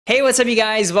Hey, what's up you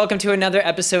guys? Welcome to another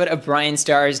episode of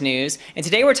BryanStars News. And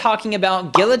today we're talking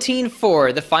about Guillotine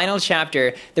IV, the final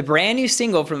chapter, the brand new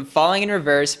single from Falling in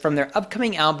Reverse from their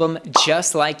upcoming album,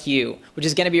 Just Like You, which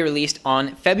is going to be released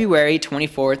on February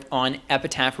 24th on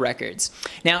Epitaph Records.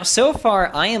 Now, so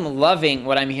far, I am loving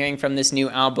what I'm hearing from this new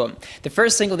album. The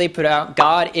first single they put out,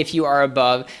 God If You Are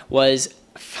Above, was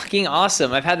fucking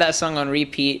awesome. I've had that song on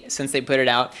repeat since they put it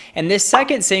out. And this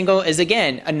second single is,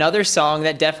 again, another song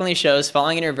that definitely shows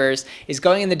Falling in Reverse is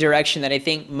going in the direction that I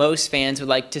think most fans would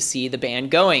like to see the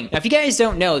band going. Now, if you guys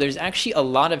don't know, there's actually a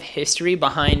lot of history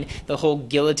behind the whole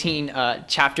Guillotine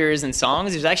chapters and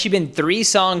songs. There's actually been 3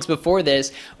 songs before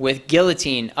this with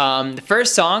Guillotine. The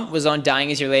first song was on Dying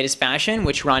Is Your Latest Fashion,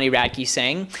 which Ronnie Radke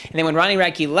sang. And then when Ronnie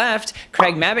Radke left,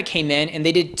 Craig Mabbitt came in and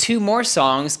they did 2 more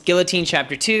songs, Guillotine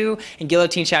Chapter 2 and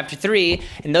Guillotine Chapter 3,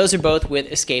 and those are both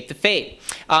with Escape the Fate.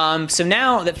 So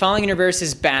now that Falling in Reverse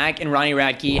is back and Ronnie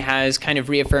Radke has kind of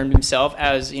reaffirmed himself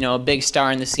as, you know, a big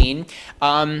star in the scene,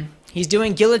 he's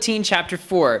doing Guillotine Chapter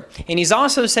 4. And he's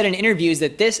also said in interviews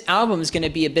that this album is going to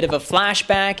be a bit of a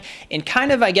flashback and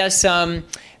kind of, I guess,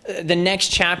 the next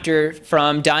chapter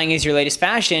from Dying Is Your Latest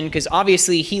Fashion, because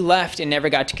obviously he left and never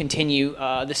got to continue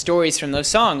the stories from those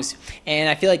songs. And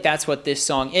I feel like that's what this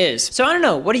song is. So I don't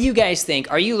know, what do you guys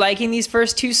think? Are you liking these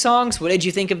first 2 songs? What did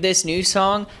you think of this new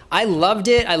song? I loved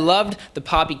it. I loved the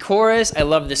poppy chorus. I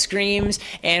loved the screams.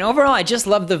 And overall, I just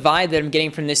love the vibe that I'm getting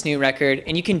from this new record.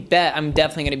 And you can bet I'm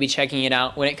definitely going to be checking it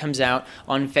out when it comes out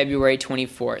on February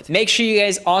 24th. Make sure you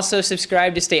guys also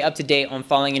subscribe to stay up to date on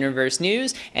Falling in Reverse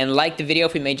news and like the video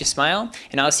if we made you smile.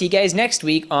 And I'll see you guys next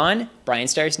week on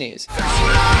BryanStars News.